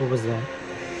oversteer? What was that?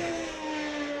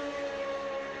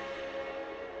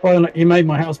 Well, you made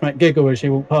my housemate giggle as she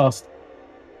walked past.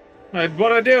 What'd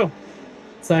I do?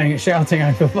 Shouting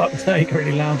over fuck's sake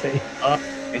really loudly.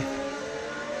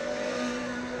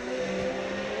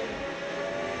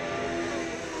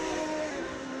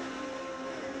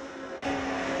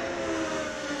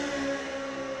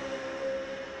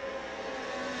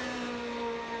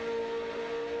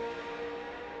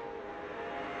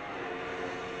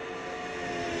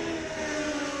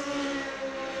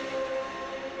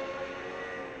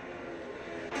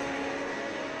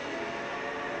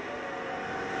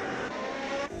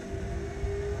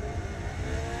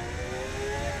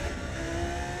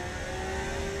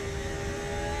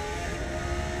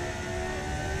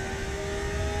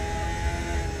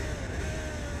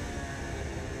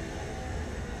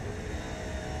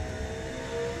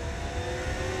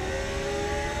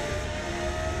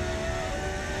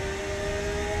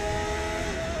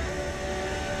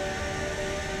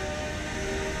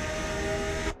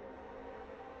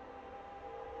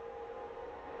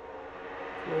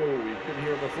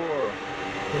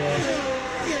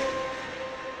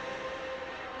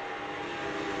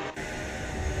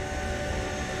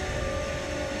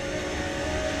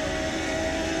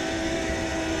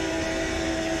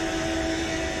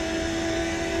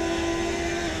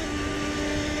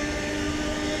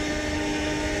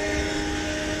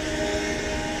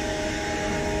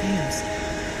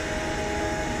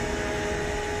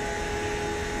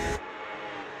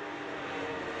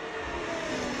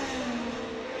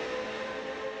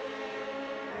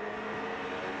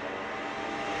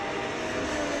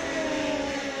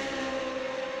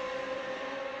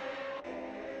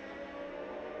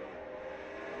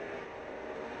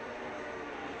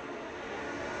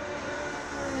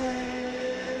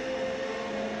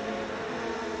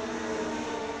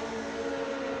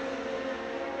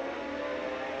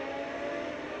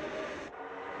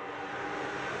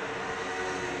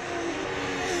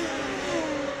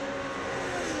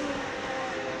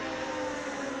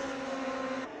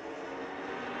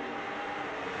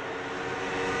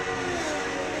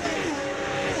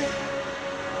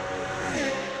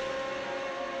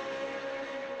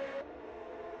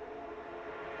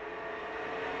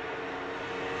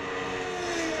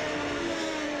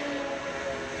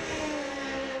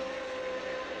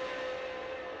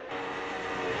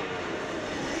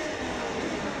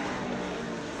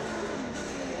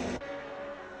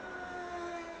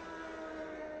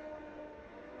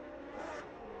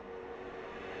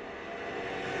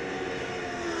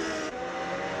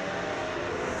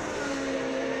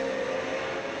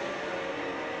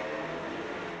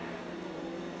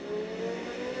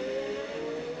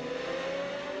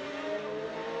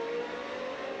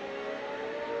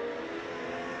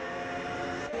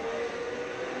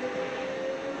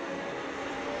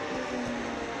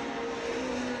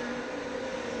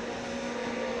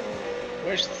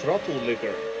 Where's throttle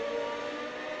liquor?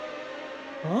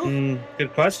 Huh?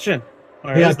 Good question.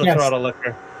 Where Yeah, is the yes. throttle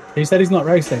liquor? He said he's not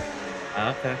racing.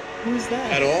 Okay. Who is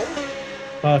that? At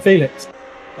all? Felix.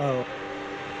 Oh.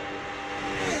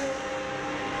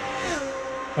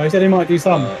 Oh, he said he might do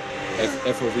some.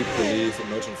 FOV police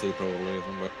emergency probably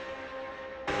somewhere.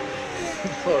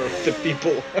 Or the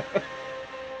people.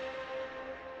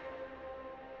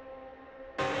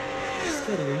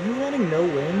 Steady, are you running no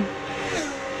win?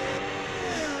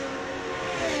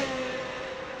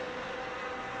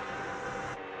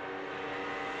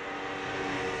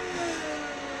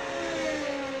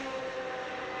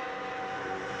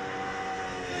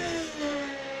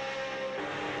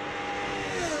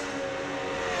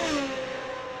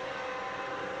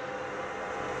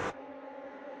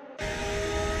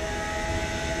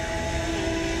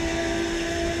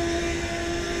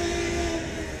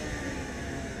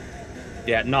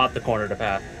 Yeah, not the corner to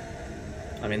pass.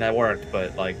 I mean, that worked,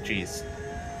 but like, geez,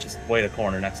 just wait a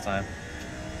corner next time.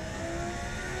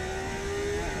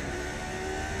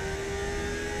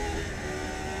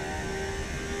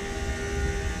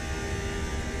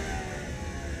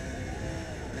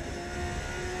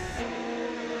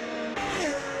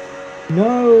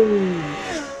 No.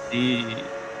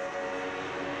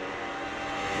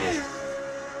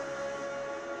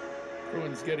 Crew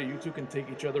and Sketty, you two can take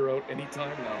each other out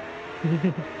anytime now.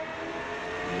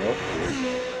 Nope.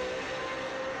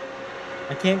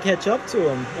 I can't catch up to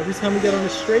him. Every time we get on a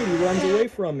straight, he runs away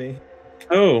from me.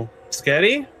 Oh,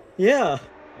 Sketty? Yeah.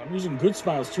 I'm using good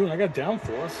smiles too, and I got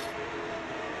downforce.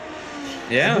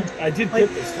 Yeah. I did pit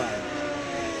this time.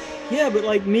 Yeah, but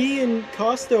like me and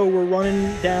Costo were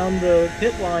running down the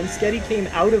pit line. Sketty came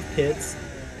out of pits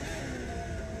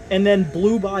and then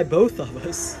blew by both of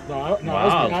us. No, I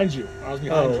was behind you. I was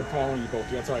behind you, following you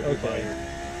both. That's how I blew by you.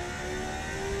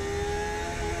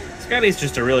 Sketty's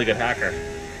just a really good hacker.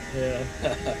 Yeah.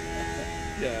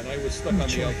 Yeah, and I was stuck on the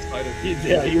outside of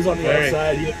Yeah, he was on the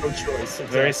outside. He had no choice. Exactly.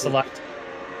 Very select.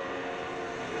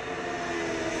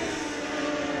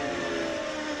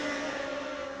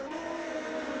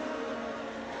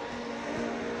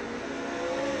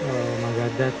 Oh my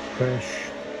god, that crash.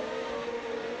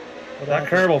 That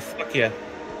curb will fuck you.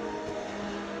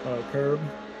 Oh, curb.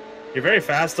 You're very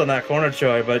fast on that corner,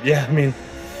 Choi, but yeah, I mean,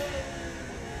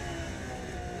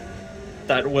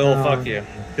 that will fuck you.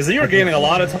 Because you were gaining a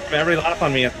lot of time every lap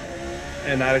on me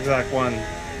in that exact one.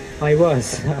 I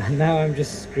was. Now I'm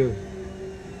just screwed.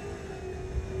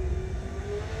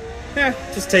 Yeah,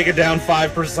 just take it down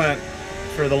 5%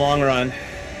 for the long run.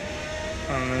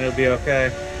 And it'll be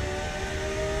okay.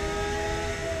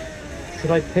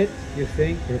 Should I pit, you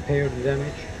think? Repair the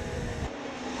damage?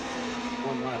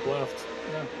 1 lap left.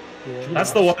 Yeah.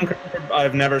 That's the one curb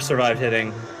I've never survived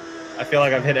hitting. I feel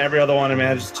like I've hit every other one and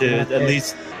managed to at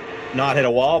least not hit a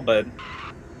wall, but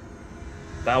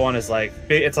that one is like,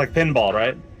 it's like pinball,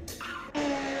 right?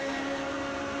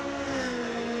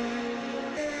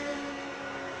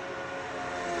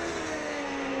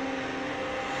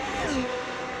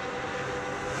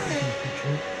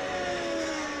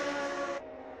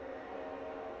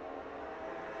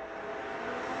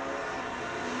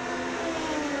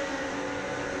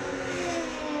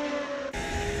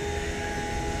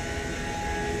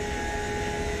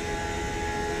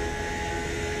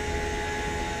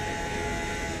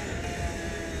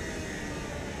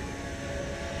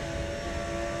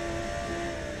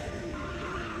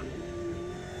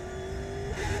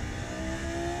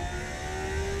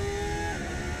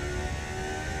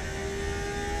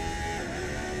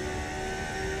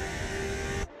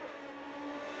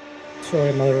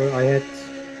 Sorry, mother,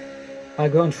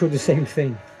 I've gone through the same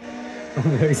thing. I'm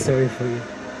very sorry for you.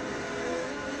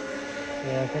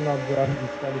 Yeah, I cannot drive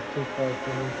this guy is too far for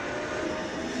me.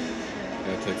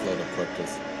 Yeah, it takes a lot of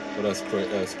practice. But I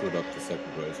screwed up the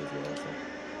second race as well. So.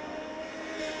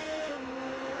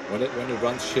 When it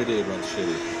runs shitty, it runs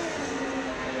shitty.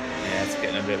 Yeah, it's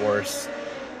getting a bit worse.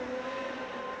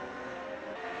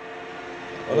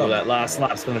 Hold Oh, on. that last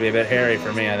lap's going to be a bit hairy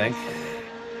for me, I think.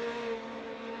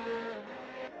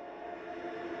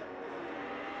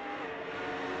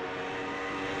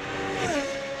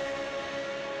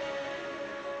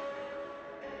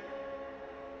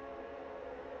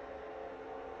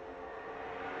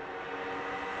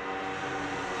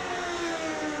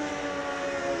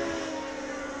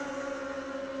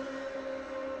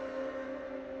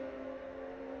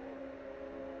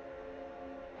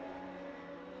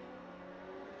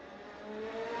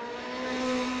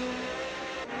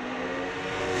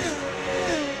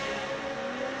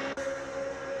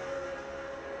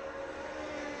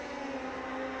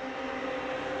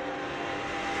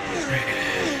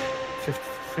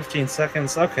 15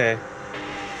 seconds. Okay.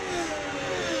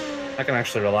 I can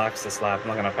actually relax this lap. I'm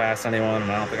not going to pass anyone,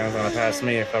 and I don't think anyone's going to pass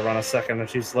me if I run a second or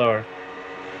two slower.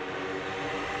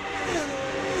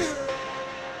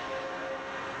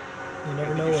 You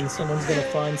never know when someone's going to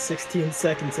find 16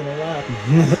 seconds in a lap.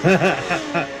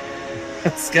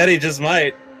 Sketty just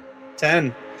might.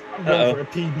 10. I'm going for a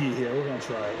PB here. We're going to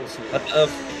try it. We'll see.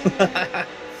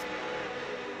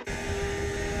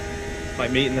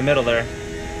 Might meet in the middle there.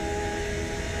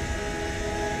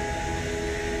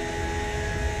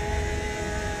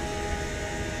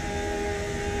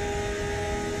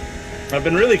 I've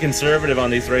been really conservative on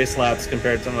these race laps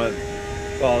compared to my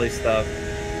quality stuff.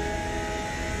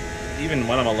 Even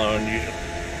when I'm alone, usually.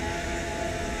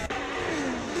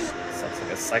 Sounds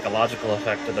like a psychological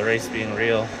effect of the race being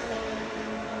real.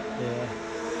 Yeah.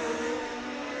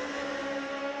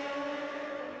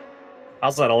 I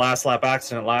also had a last lap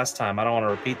accident last time. I don't want to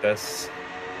repeat this.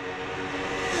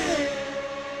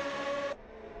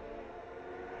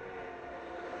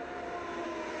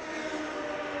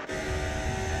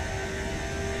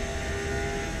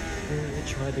 They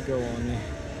tried to go on me.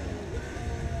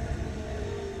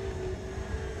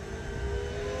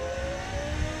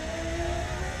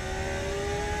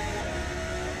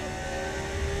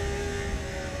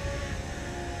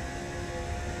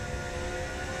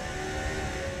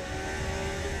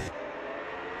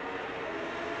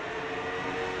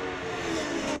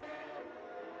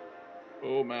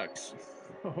 Oh, Max.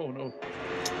 Oh, no.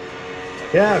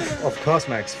 Yeah, of course,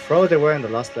 Max. Throw it away in the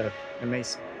last lap.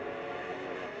 Amazing.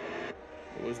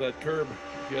 What was that curb?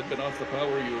 If you had been off the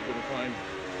power, you would have been fine.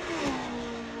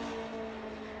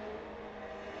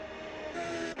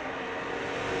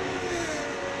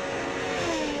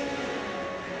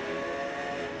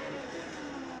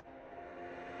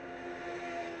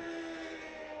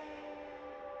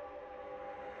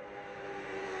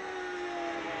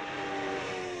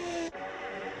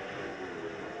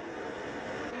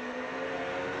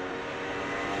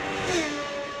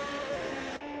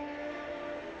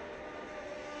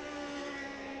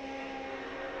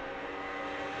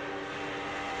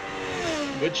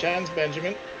 Good chance,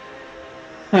 Benjamin.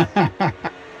 Oh,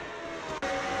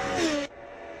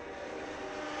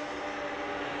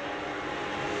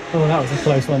 that was a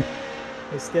close one.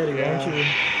 Hey, Sketty,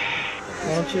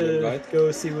 why don't you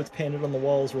go see what's painted on the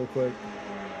walls real quick?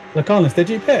 Look honest, did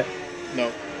you pit?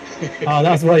 No. Oh,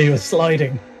 that's why you were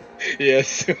sliding.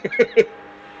 Yes.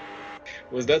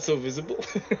 Was that so visible?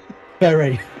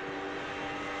 Very.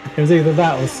 It was either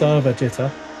that or server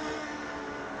jitter.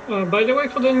 By the way,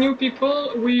 for the new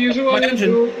people, we usually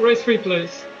do race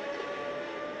replays.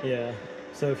 Yeah.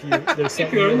 So if there's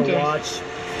something you want to watch...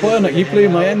 Well, you blew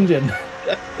my engine.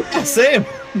 Same.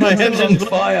 My engine's on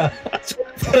fire.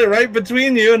 Put it right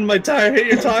between you, and my tire hit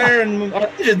your tire, and our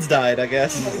engines died, I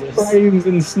guess. Frames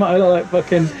and smile like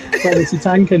fucking Predator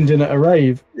tank engine at a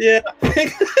rave. Yeah.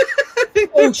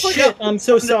 Oh shit! I'm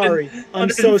so sorry. I'm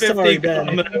so sorry,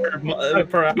 Ben.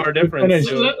 Per hour difference.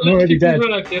 I'm already dead.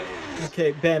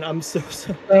 Okay, Ben, I'm so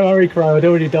sorry. Don't worry, Crow. I'd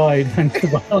already died. Thank you,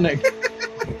 Bionic.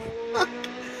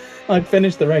 I'd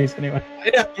finished the race anyway.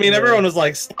 Yeah, I mean, everyone was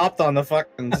like stopped on the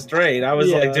fucking straight. I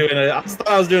was like doing I thought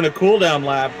I was doing a cooldown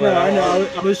lap. No, I know.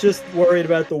 I was just worried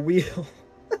about the wheel.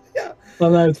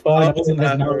 Well, no, it's fine. It wasn't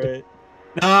that right.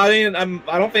 No, I mean,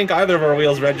 I don't think either of our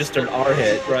wheels registered our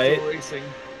hit, right? Still racing.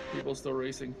 People still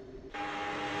racing.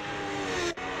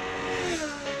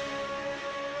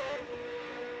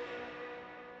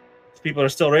 If people are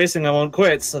still racing, I won't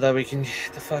quit so that we can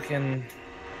get the fucking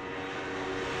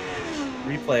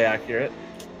replay accurate.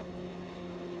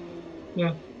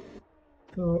 Yeah.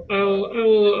 So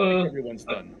I'll everyone's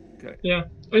done. Okay. Yeah.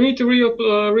 I need to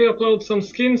re-upload some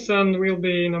skins, and we'll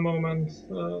be in a moment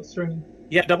streaming.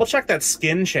 Yeah, double check that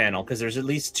skin channel, because there's at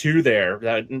least 2 there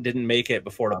that didn't make it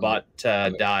before the bot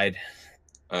died.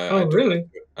 Oh, really?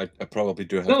 I probably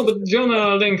do have. No, but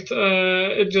Jonah linked.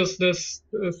 It just this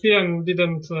CM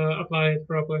didn't apply it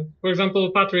properly. For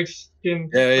example, Patrick's skin.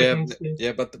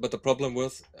 Yeah. But the problem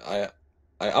was I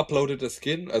uploaded a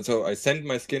skin, so I sent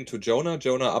my skin to Jonah.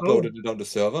 Jonah uploaded it on the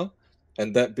server,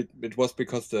 and that it was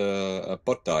because the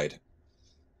bot died.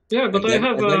 Yeah, but I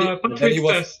have a Patrick's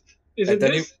test. Is it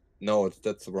this? No,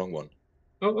 that's the wrong one.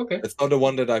 Oh, okay. It's not the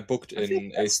one that I booked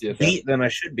in ACSF. Beat than I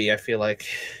should be, I feel like.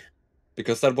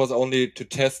 Because that was only to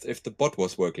test if the bot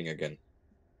was working again.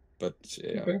 But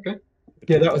yeah. Okay.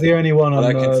 Yeah, that was the only one on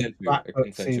I the can send you, back I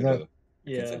can send you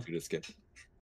season. the skin.